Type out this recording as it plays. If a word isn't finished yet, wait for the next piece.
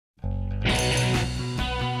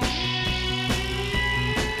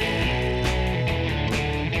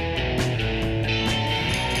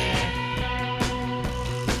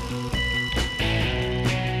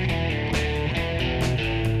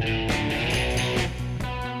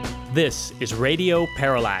This is Radio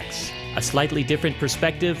Parallax, a slightly different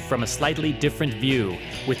perspective from a slightly different view,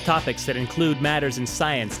 with topics that include matters in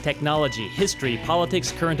science, technology, history,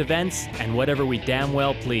 politics, current events, and whatever we damn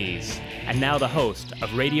well please. And now the host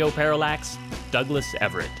of Radio Parallax, Douglas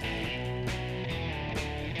Everett.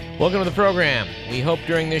 Welcome to the program. We hope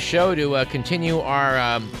during this show to continue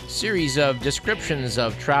our series of descriptions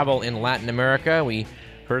of travel in Latin America. We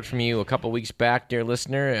heard from you a couple weeks back, dear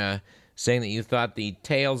listener, saying that you thought the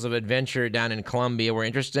tales of adventure down in Colombia were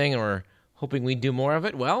interesting and were hoping we'd do more of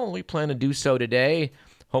it. Well, we plan to do so today,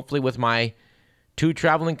 hopefully with my two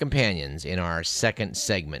traveling companions in our second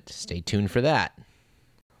segment. Stay tuned for that.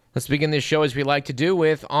 Let's begin this show as we like to do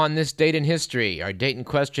with On This Date in History. Our date in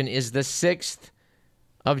question is the 6th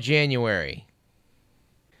of January.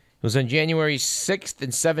 It was on January 6th in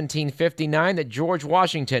 1759 that George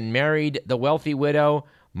Washington married the wealthy widow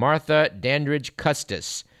Martha Dandridge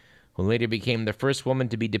Custis, who later became the first woman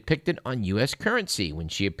to be depicted on U.S. currency when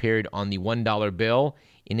she appeared on the $1 bill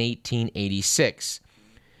in 1886.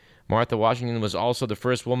 Martha Washington was also the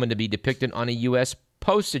first woman to be depicted on a U.S.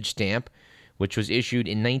 postage stamp, which was issued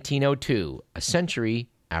in 1902, a century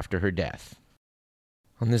after her death.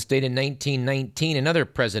 On this date in 1919, another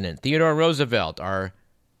president, Theodore Roosevelt, our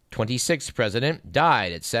 26th president,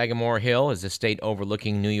 died at Sagamore Hill, his estate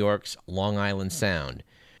overlooking New York's Long Island Sound.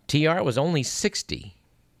 TR was only 60.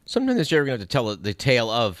 Sometime this year, we're going to have to tell the tale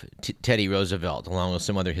of Teddy Roosevelt, along with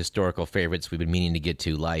some other historical favorites we've been meaning to get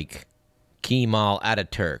to, like Kemal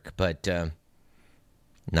Ataturk, but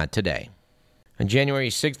not today. On January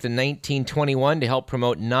 6th in 1921, to help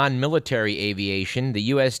promote non-military aviation, the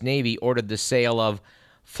U.S. Navy ordered the sale of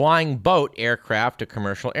flying boat aircraft to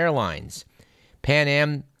commercial airlines. Pan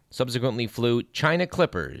Am subsequently flew China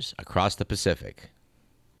Clippers across the Pacific.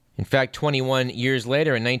 In fact, 21 years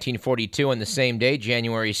later, in 1942, on the same day,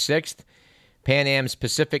 January 6th, Pan Am's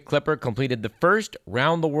Pacific Clipper completed the first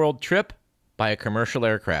round-the-world trip by a commercial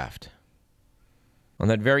aircraft. On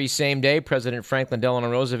that very same day, President Franklin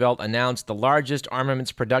Delano Roosevelt announced the largest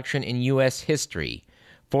armaments production in U.S. history: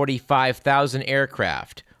 45,000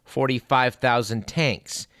 aircraft, 45,000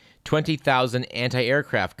 tanks, 20,000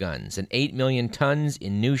 anti-aircraft guns, and 8 million tons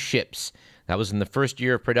in new ships. That was in the first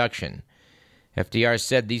year of production. FDR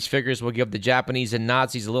said these figures will give the Japanese and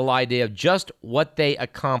Nazis a little idea of just what they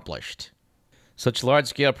accomplished. Such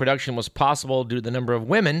large-scale production was possible due to the number of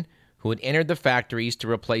women who had entered the factories to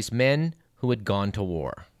replace men who had gone to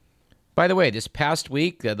war. By the way, this past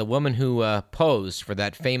week, the woman who posed for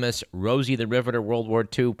that famous Rosie the Riveter World War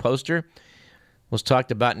II poster was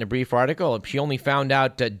talked about in a brief article. She only found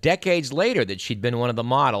out decades later that she'd been one of the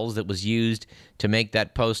models that was used to make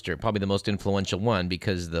that poster, probably the most influential one,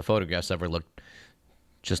 because the photographs of her looked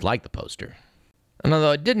just like the poster. And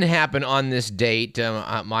although it didn't happen on this date,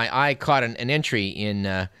 my eye caught an entry in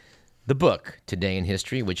the book, Today in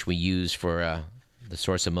History, which we use for the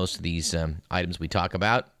source of most of these items we talk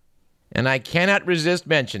about. And I cannot resist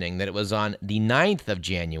mentioning that it was on the 9th of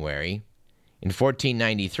January in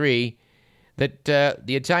 1493 that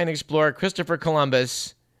the Italian explorer Christopher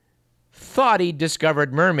Columbus thought he'd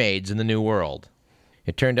discovered mermaids in the New World.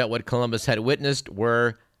 It turned out what Columbus had witnessed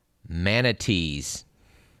were manatees,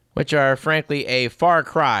 which are, frankly, a far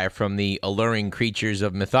cry from the alluring creatures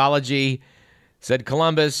of mythology. Said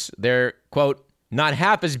Columbus, they're, quote, not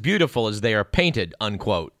half as beautiful as they are painted,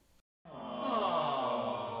 unquote.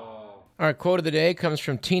 Our quote of the day comes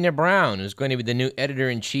from Tina Brown, who's going to be the new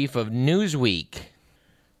editor-in-chief of Newsweek.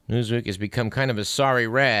 Newsweek has become kind of a sorry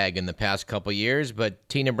rag in the past couple years, but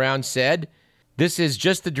Tina Brown said, "This is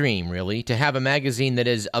just the dream, really, to have a magazine that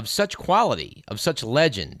is of such quality, of such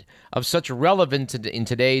legend, of such relevance in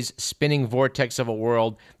today's spinning vortex of a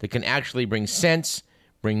world that can actually bring sense,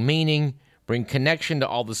 bring meaning, bring connection to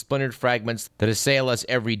all the splintered fragments that assail us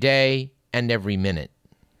every day and every minute."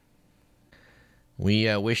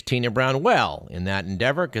 We wish Tina Brown well in that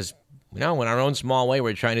endeavor because, in our own small way,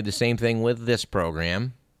 we're trying to do the same thing with this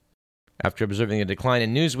program. After observing a decline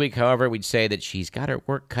in Newsweek, however, we'd say that she's got her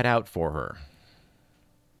work cut out for her.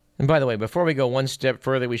 And by the way, before we go one step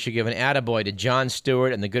further, we should give an attaboy to Jon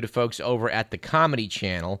Stewart and the good folks over at the Comedy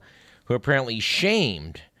Channel, who apparently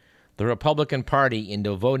shamed the Republican Party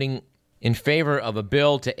into voting in favor of a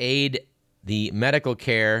bill to aid the medical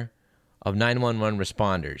care of 911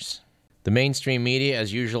 responders. The mainstream media,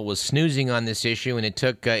 as usual, was snoozing on this issue, and it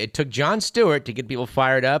took Jon Stewart to get people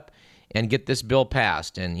fired up and get this bill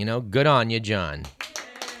passed. And, good on you, John.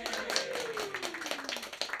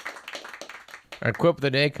 Our quote of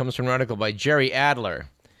the day comes from an article by Jerry Adler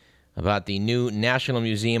about the new National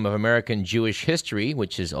Museum of American Jewish History,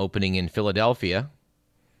 which is opening in Philadelphia.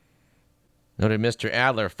 Noted Mr.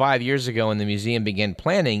 Adler, 5 years ago when the museum began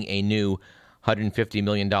planning a new $150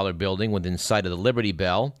 million building within sight of the Liberty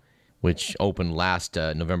Bell, which opened last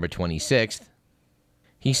November 26th,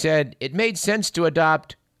 he said it made sense to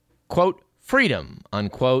adopt, quote, freedom,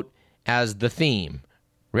 unquote, as the theme,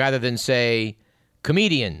 rather than, say,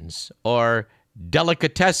 comedians or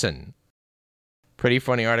delicatessen. Pretty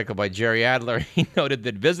funny article by Jerry Adler. He noted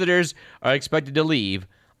that visitors are expected to leave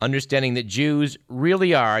understanding that Jews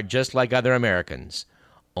really are just like other Americans,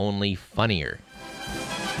 only funnier.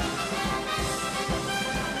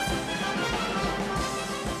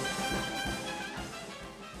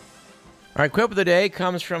 Our quip of the day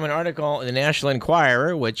comes from an article in the National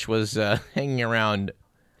Enquirer, which was hanging around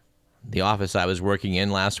the office I was working in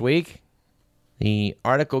last week. The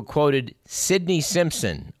article quoted Sidney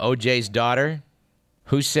Simpson, O.J.'s daughter,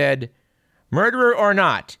 who said, "Murderer or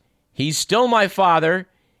not, he's still my father,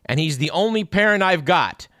 and he's the only parent I've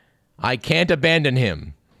got. I can't abandon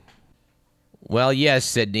him." Well, yes,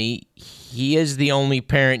 Sidney, he is the only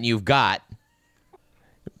parent you've got.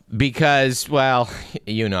 Because, well,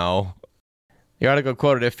 you know. The article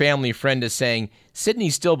quoted a family friend as saying, Sidney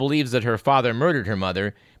still believes that her father murdered her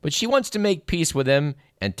mother, but she wants to make peace with him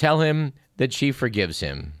and tell him that she forgives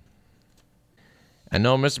him. And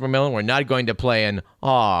no, Mr. McMillan, we're not going to play an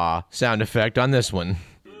 "aw" sound effect on this one.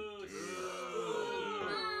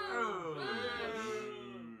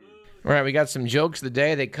 All right, we got some jokes of the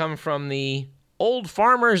day. They come from the Old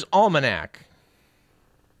Farmer's Almanac.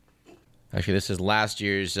 Actually, this is last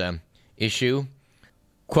year's issue.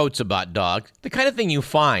 Quotes about dogs, the kind of thing you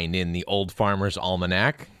find in the Old Farmer's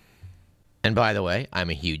Almanac. And by the way, I'm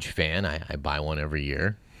a huge fan. I buy one every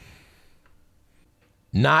year.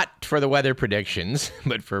 Not for the weather predictions,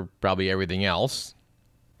 but for probably everything else.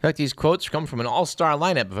 In fact, these quotes come from an all-star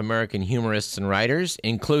lineup of American humorists and writers,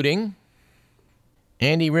 including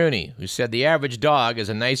Andy Rooney, who said the average dog is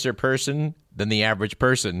a nicer person than the average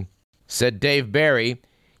person. Said Dave Barry,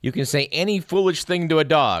 you can say any foolish thing to a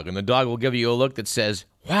dog, and the dog will give you a look that says,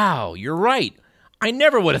 "Wow, you're right. I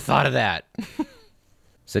never would have thought of that."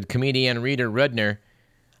 Said comedian Rita Rudner,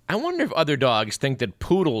 I wonder if other dogs think that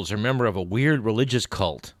poodles are a member of a weird religious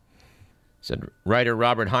cult. Said writer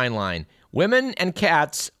Robert Heinlein, women and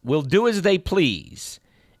cats will do as they please,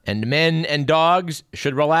 and men and dogs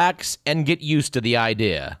should relax and get used to the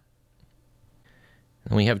idea.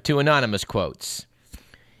 And we have two anonymous quotes.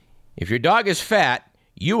 If your dog is fat,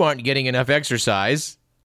 you aren't getting enough exercise.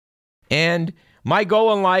 And my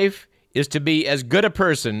goal in life is to be as good a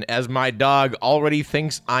person as my dog already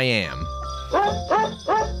thinks I am.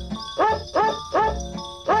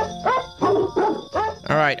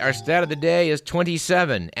 All right, our stat of the day is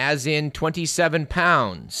 27, as in 27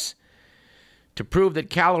 pounds. To prove that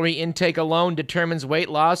calorie intake alone determines weight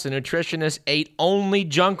loss, a nutritionist ate only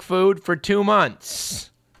junk food for 2 months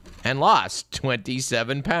and lost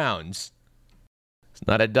 27 pounds. It's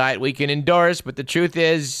not a diet we can endorse, but the truth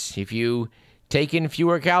is, if you take in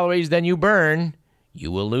fewer calories than you burn,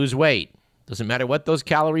 you will lose weight. Doesn't matter what those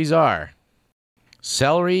calories are.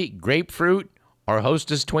 Celery, grapefruit, or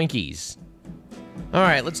Hostess Twinkies. All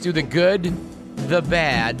right, let's do the good, the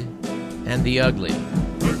bad, and the ugly.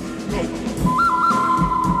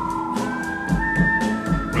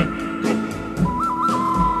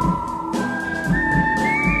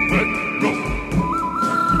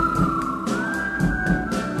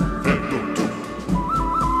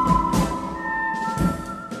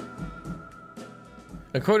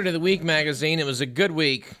 According to The Week magazine, it was a good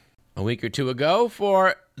week a week or two ago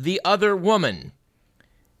for The Other Woman.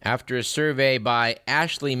 After a survey by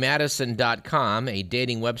AshleyMadison.com, a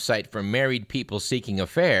dating website for married people seeking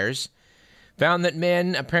affairs, found that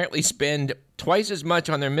men apparently spend twice as much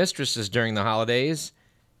on their mistresses during the holidays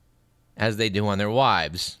as they do on their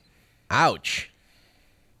wives. Ouch.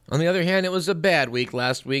 On the other hand, it was a bad week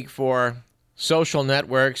last week for social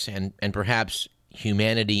networks and perhaps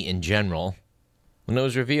humanity in general, when it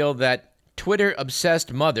was revealed that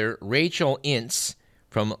Twitter-obsessed mother Rachel Ince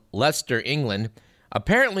from Leicester, England,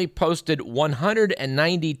 apparently posted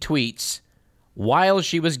 190 tweets while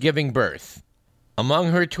she was giving birth.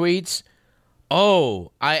 Among her tweets,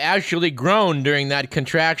 "Oh, I actually groaned during that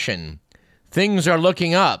contraction. Things are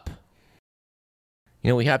looking up."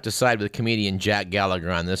 You know, we have to side with comedian Jack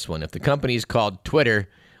Gallagher on this one. If the company's called Twitter,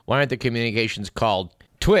 why aren't the communications called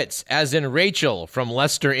Twits, as in Rachel from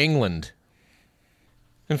Leicester, England?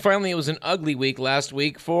 And finally, it was an ugly week last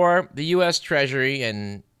week for the U.S. Treasury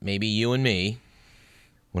and maybe you and me,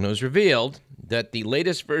 when it was revealed that the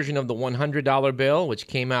latest version of the $100 bill, which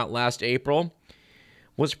came out last April,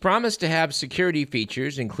 was promised to have security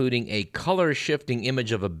features, including a color-shifting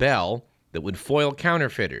image of a bell that would foil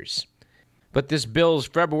counterfeiters. But this bill's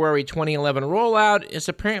February 2011 rollout is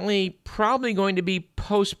apparently probably going to be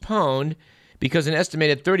postponed because an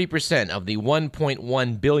estimated 30% of the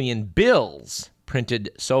 1.1 billion bills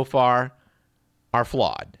printed so far are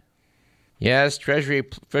flawed. Yes, Treasury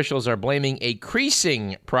officials are blaming a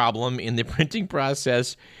creasing problem in the printing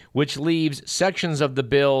process, which leaves sections of the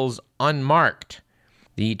bills unmarked.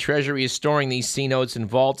 The Treasury is storing these C-notes in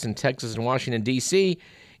vaults in Texas and Washington, D.C.,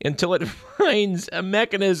 until it finds a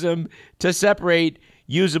mechanism to separate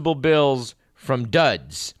usable bills from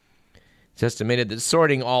duds. It's estimated that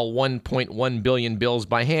sorting all 1.1 billion bills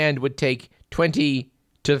by hand would take 20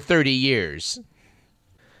 to 30 years.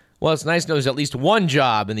 Well, it's nice to know there's at least one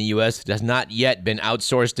job in the U.S. that has not yet been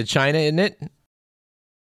outsourced to China, isn't it?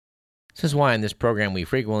 This is why in this program we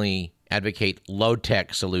frequently advocate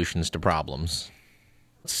low-tech solutions to problems.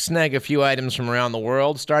 Let's snag a few items from around the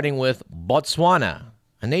world, starting with Botswana,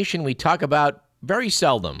 a nation we talk about very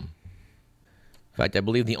seldom. In fact, I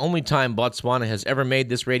believe the only time Botswana has ever made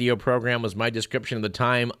this radio program was my description of the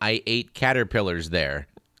time I ate caterpillars there.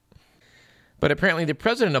 But apparently the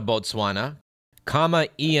president of Botswana, Kama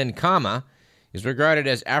Ian Kama, is regarded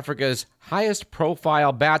as Africa's highest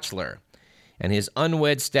profile bachelor, and his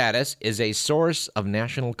unwed status is a source of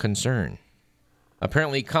national concern.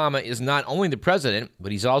 Apparently, Kama is not only the president,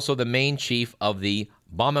 but he's also the main chief of the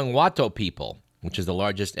Bamangwato people, which is the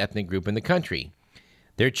largest ethnic group in the country.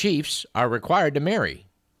 Their chiefs are required to marry.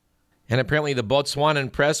 And apparently the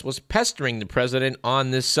Botswanan press was pestering the president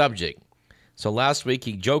on this subject. So last week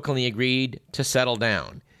he jokingly agreed to settle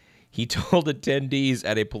down. He told attendees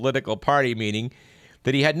at a political party meeting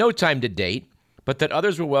that he had no time to date, but that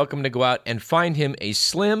others were welcome to go out and find him a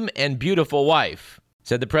slim and beautiful wife.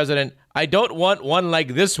 Said the president, "I don't want one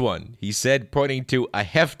like this one," he said, pointing to a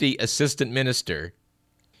hefty assistant minister.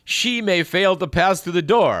 "She may fail to pass through the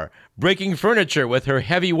door, breaking furniture with her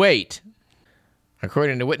heavy weight."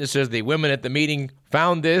 According to witnesses, the women at the meeting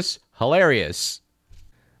found this hilarious.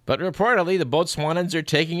 But reportedly, the Botswanans are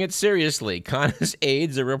taking it seriously. Kana's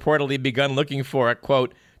aides have reportedly begun looking for a,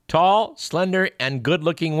 quote, tall, slender, and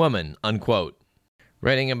good-looking woman, unquote.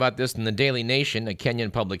 Writing about this in the Daily Nation, a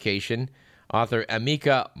Kenyan publication, author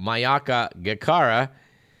Amika Mayaka Gekara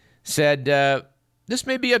said, this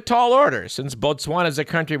may be a tall order, since Botswana is a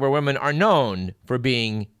country where women are known for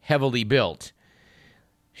being heavily built.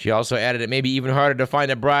 She also added it may be even harder to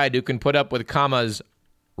find a bride who can put up with Kama's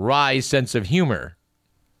wry sense of humor.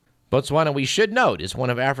 Botswana, we should note, is one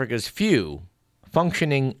of Africa's few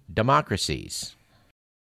functioning democracies.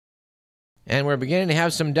 And we're beginning to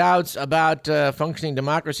have some doubts about functioning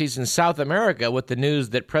democracies in South America with the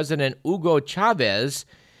news that President Hugo Chavez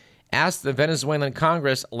asked the Venezuelan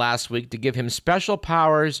Congress last week to give him special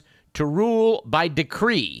powers to rule by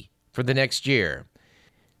decree for the next year.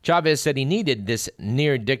 Chavez said he needed this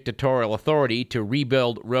near-dictatorial authority to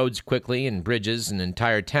rebuild roads quickly and bridges and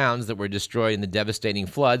entire towns that were destroyed in the devastating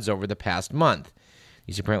floods over the past month.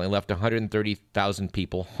 These apparently left 130,000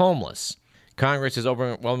 people homeless. Congress is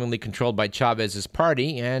overwhelmingly controlled by Chavez's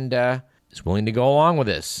party and is willing to go along with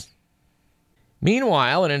this.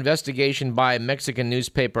 Meanwhile, an investigation by Mexican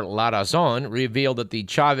newspaper La Razón revealed that the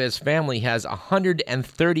Chavez family has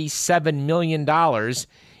 $137 million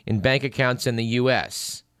in bank accounts in the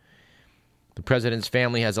U.S. The president's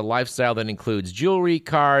family has a lifestyle that includes jewelry,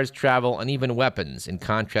 cars, travel, and even weapons, in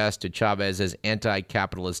contrast to Chavez's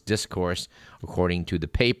anti-capitalist discourse, according to the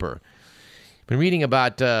paper. I've been reading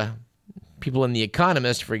about people in The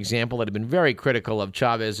Economist, for example, that have been very critical of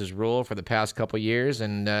Chavez's rule for the past couple years,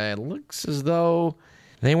 and it looks as though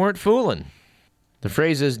they weren't fooling. The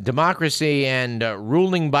phrases democracy and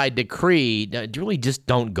ruling by decree really just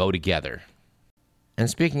don't go together. And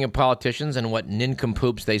speaking of politicians and what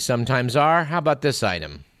nincompoops they sometimes are, how about this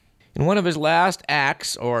item? In one of his last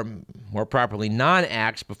acts, or more properly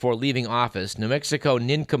non-acts before leaving office, New Mexico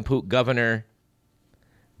nincompoop Governor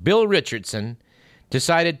Bill Richardson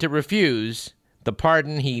decided to refuse the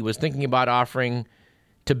pardon he was thinking about offering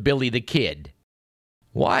to Billy the Kid.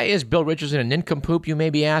 Why is Bill Richardson a nincompoop, you may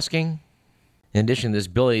be asking? In addition to this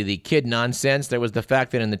Billy the Kid nonsense, there was the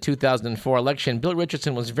fact that in the 2004 election, Bill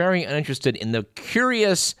Richardson was very uninterested in the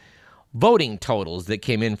curious voting totals that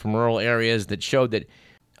came in from rural areas that showed that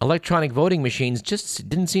electronic voting machines just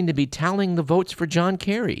didn't seem to be tallying the votes for John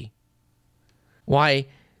Kerry. Why,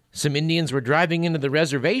 some Indians were driving into the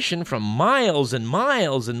reservation from miles and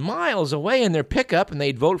miles and miles away in their pickup, and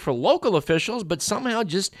they'd vote for local officials, but somehow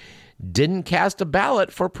just didn't cast a ballot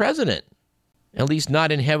for president. At least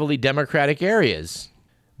not in heavily Democratic areas.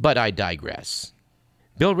 But I digress.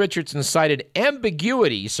 Bill Richardson cited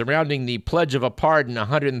ambiguity surrounding the pledge of a pardon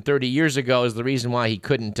 130 years ago as the reason why he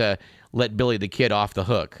couldn't let Billy the Kid off the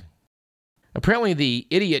hook. Apparently, the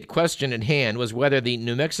idiot question at hand was whether the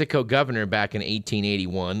New Mexico governor back in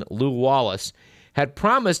 1881, Lew Wallace, had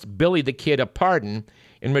promised Billy the Kid a pardon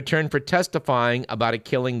in return for testifying about a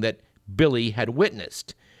killing that Billy had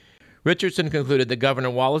witnessed. Richardson concluded that Governor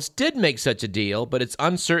Wallace did make such a deal, but it's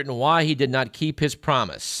uncertain why he did not keep his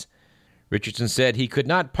promise. Richardson said he could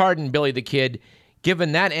not pardon Billy the Kid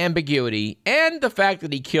given that ambiguity and the fact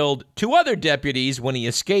that he killed 2 other deputies when he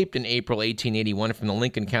escaped in April 1881 from the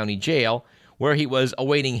Lincoln County Jail, where he was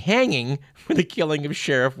awaiting hanging for the killing of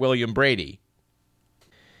Sheriff William Brady.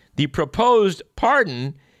 The proposed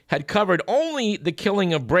pardon had covered only the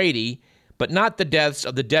killing of Brady, but not the deaths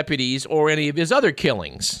of the deputies or any of his other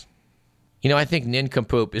killings. You know, I think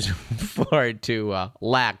nincompoop is far too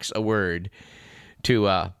lax a word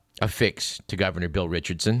to affix to Governor Bill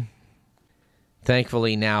Richardson.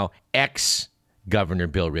 Thankfully, now ex-Governor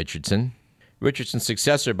Bill Richardson. Richardson's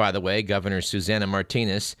successor, by the way, Governor Susana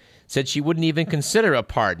Martinez, said she wouldn't even consider a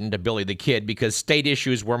pardon to Billy the Kid because state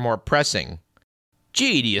issues were more pressing.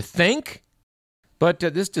 Gee, do you think? But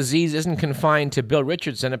this disease isn't confined to Bill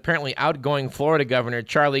Richardson. Apparently, outgoing Florida Governor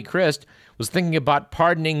Charlie Crist was thinking about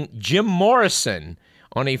pardoning Jim Morrison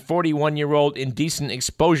on a 41-year-old indecent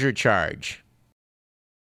exposure charge.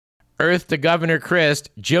 Earth to Governor Crist,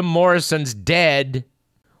 Jim Morrison's dead.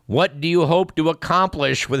 What do you hope to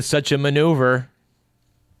accomplish with such a maneuver?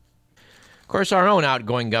 Of course, our own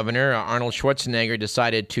outgoing governor, Arnold Schwarzenegger,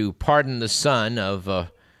 decided to pardon the son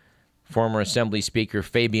of former Assembly Speaker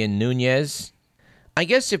Fabian Nunez. I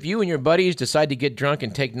guess if you and your buddies decide to get drunk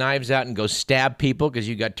and take knives out and go stab people because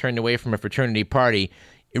you got turned away from a fraternity party,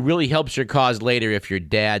 it really helps your cause later if your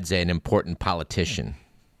dad's an important politician.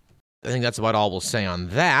 I think that's about all we'll say on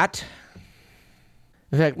that.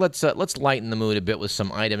 In fact, let's lighten the mood a bit with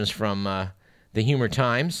some items from the Humor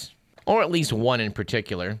Times, or at least one in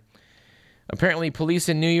particular. Apparently, police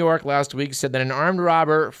in New York last week said that an armed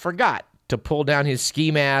robber forgot to pull down his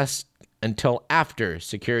ski mask until after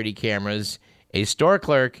security cameras, a store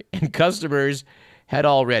clerk, and customers had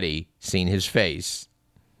already seen his face.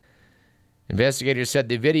 Investigators said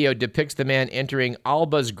the video depicts the man entering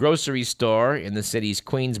Alba's grocery store in the city's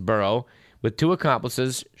Queensboro with 2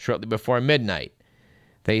 accomplices shortly before midnight.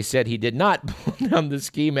 They said he did not pull down the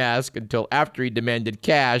ski mask until after he demanded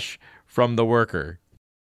cash from the worker.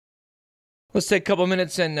 Let's take a couple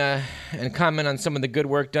minutes and comment on some of the good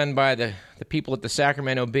work done by the people at the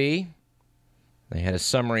Sacramento Bee. They had a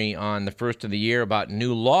summary on the first of the year about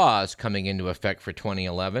new laws coming into effect for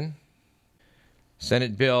 2011.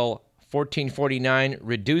 Senate Bill 1449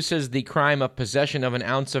 reduces the crime of possession of an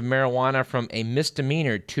ounce of marijuana from a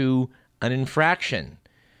misdemeanor to an infraction.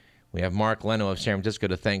 We have Mark Leno of San Francisco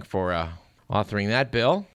to thank for authoring that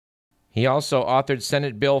bill. He also authored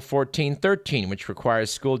Senate Bill 1413, which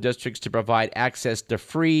requires school districts to provide access to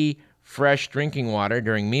free, fresh drinking water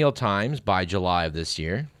during meal times by July of this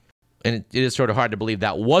year. And it is sort of hard to believe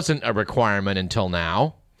that wasn't a requirement until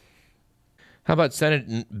now. How about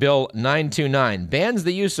Senate Bill 929? Bans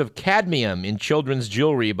the use of cadmium in children's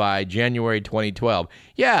jewelry by January 2012.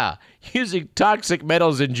 Yeah, using toxic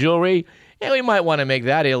metals in jewelry, we might want to make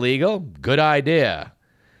that illegal. Good idea.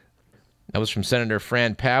 That was from Senator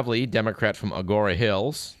Fran Pavley, Democrat from Agora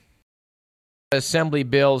Hills. Assembly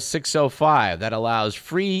Bill 605 that allows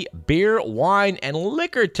free beer, wine, and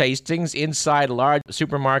liquor tastings inside large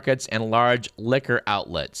supermarkets and large liquor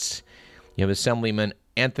outlets. You have Assemblyman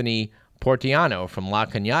Anthony Portiano from La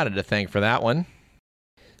Cañada to thank for that one.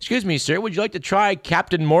 Excuse me, sir, would you like to try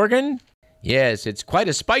Captain Morgan? Yes, it's quite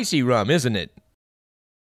a spicy rum, isn't it?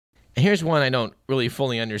 And here's one I don't really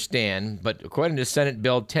fully understand, but according to Senate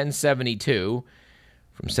Bill 1072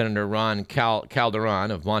 from Senator Ron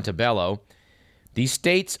Calderon of Montebello, the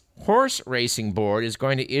state's horse racing board is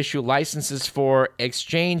going to issue licenses for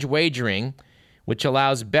exchange wagering, which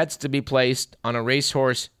allows bets to be placed on a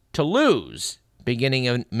racehorse to lose beginning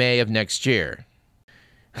in May of next year.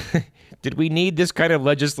 Did we need this kind of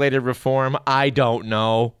legislative reform? I don't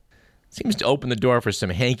know. Seems to open the door for some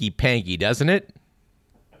hanky-panky, doesn't it?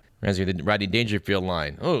 Reminds me of the Rodney Dangerfield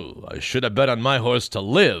line. Oh, I should have bet on my horse to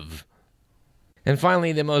live. And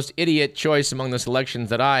finally, the most idiot choice among the selections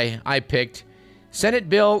that I picked, Senate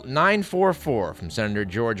Bill 944 from Senator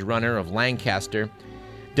George Runner of Lancaster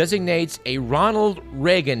designates a Ronald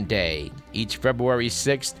Reagan Day each February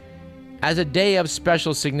 6th as a day of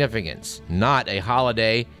special significance, not a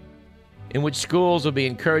holiday, in which schools will be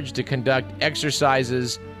encouraged to conduct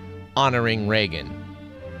exercises honoring Reagan.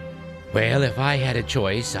 Well, if I had a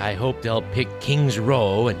choice, I hope they'll pick King's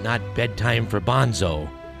Row and not Bedtime for Bonzo.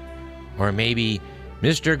 Or maybe,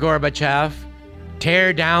 Mr. Gorbachev,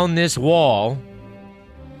 tear down this wall,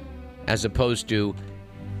 as opposed to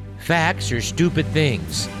Facts are stupid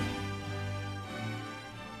things.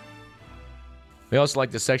 We also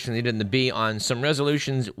like the section they did in the B on some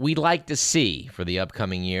resolutions we'd like to see for the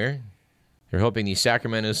upcoming year. They're hoping the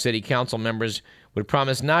Sacramento City Council members would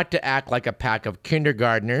promise not to act like a pack of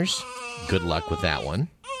kindergartners. Good luck with that one.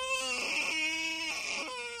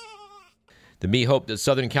 The B hoped that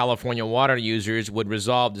Southern California water users would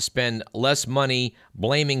resolve to spend less money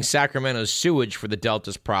blaming Sacramento's sewage for the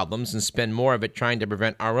Delta's problems and spend more of it trying to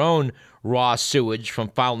prevent our own raw sewage from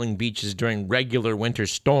fouling beaches during regular winter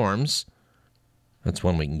storms. That's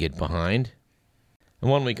one we can get behind.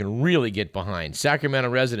 And one we can really get behind.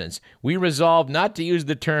 Sacramento residents, we resolve not to use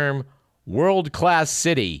the term world-class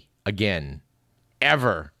city again.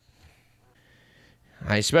 Ever.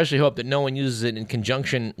 I especially hope that no one uses it in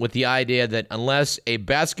conjunction with the idea that unless a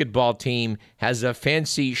basketball team has a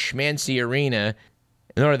fancy schmancy arena,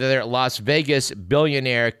 in order that their Las Vegas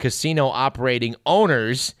billionaire casino operating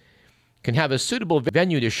owners can have a suitable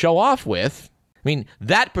venue to show off with. I mean,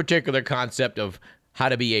 that particular concept of how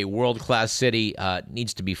to be a world-class city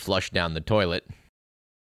needs to be flushed down the toilet.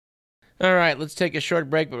 All right, let's take a short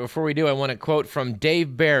break, but before we do, I want to quote from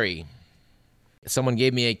Dave Barry. Someone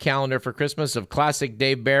gave me a calendar for Christmas of classic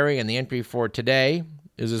Dave Barry, and the entry for today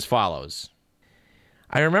is as follows.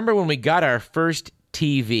 I remember when we got our first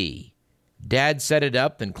TV. Dad set it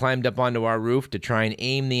up, then climbed up onto our roof to try and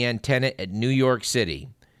aim the antenna at New York City.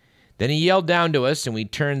 Then he yelled down to us, and we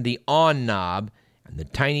turned the on knob, and the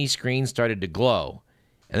tiny screen started to glow.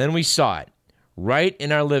 And then we saw it, right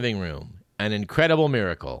in our living room. An incredible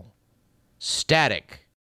miracle. Static.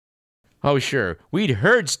 Oh, sure, we'd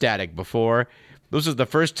heard static before. This was the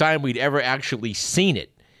first time we'd ever actually seen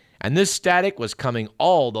it. And this static was coming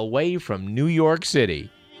all the way from New York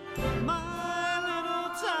City. My little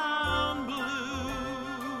town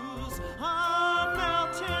blues are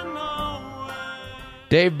melting away.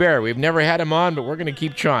 Dave Barry, we've never had him on, but we're going to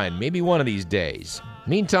keep trying. Maybe one of these days.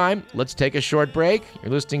 Meantime, let's take a short break.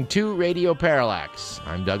 You're listening to Radio Parallax.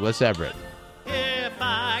 I'm Douglas Everett. If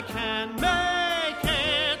I can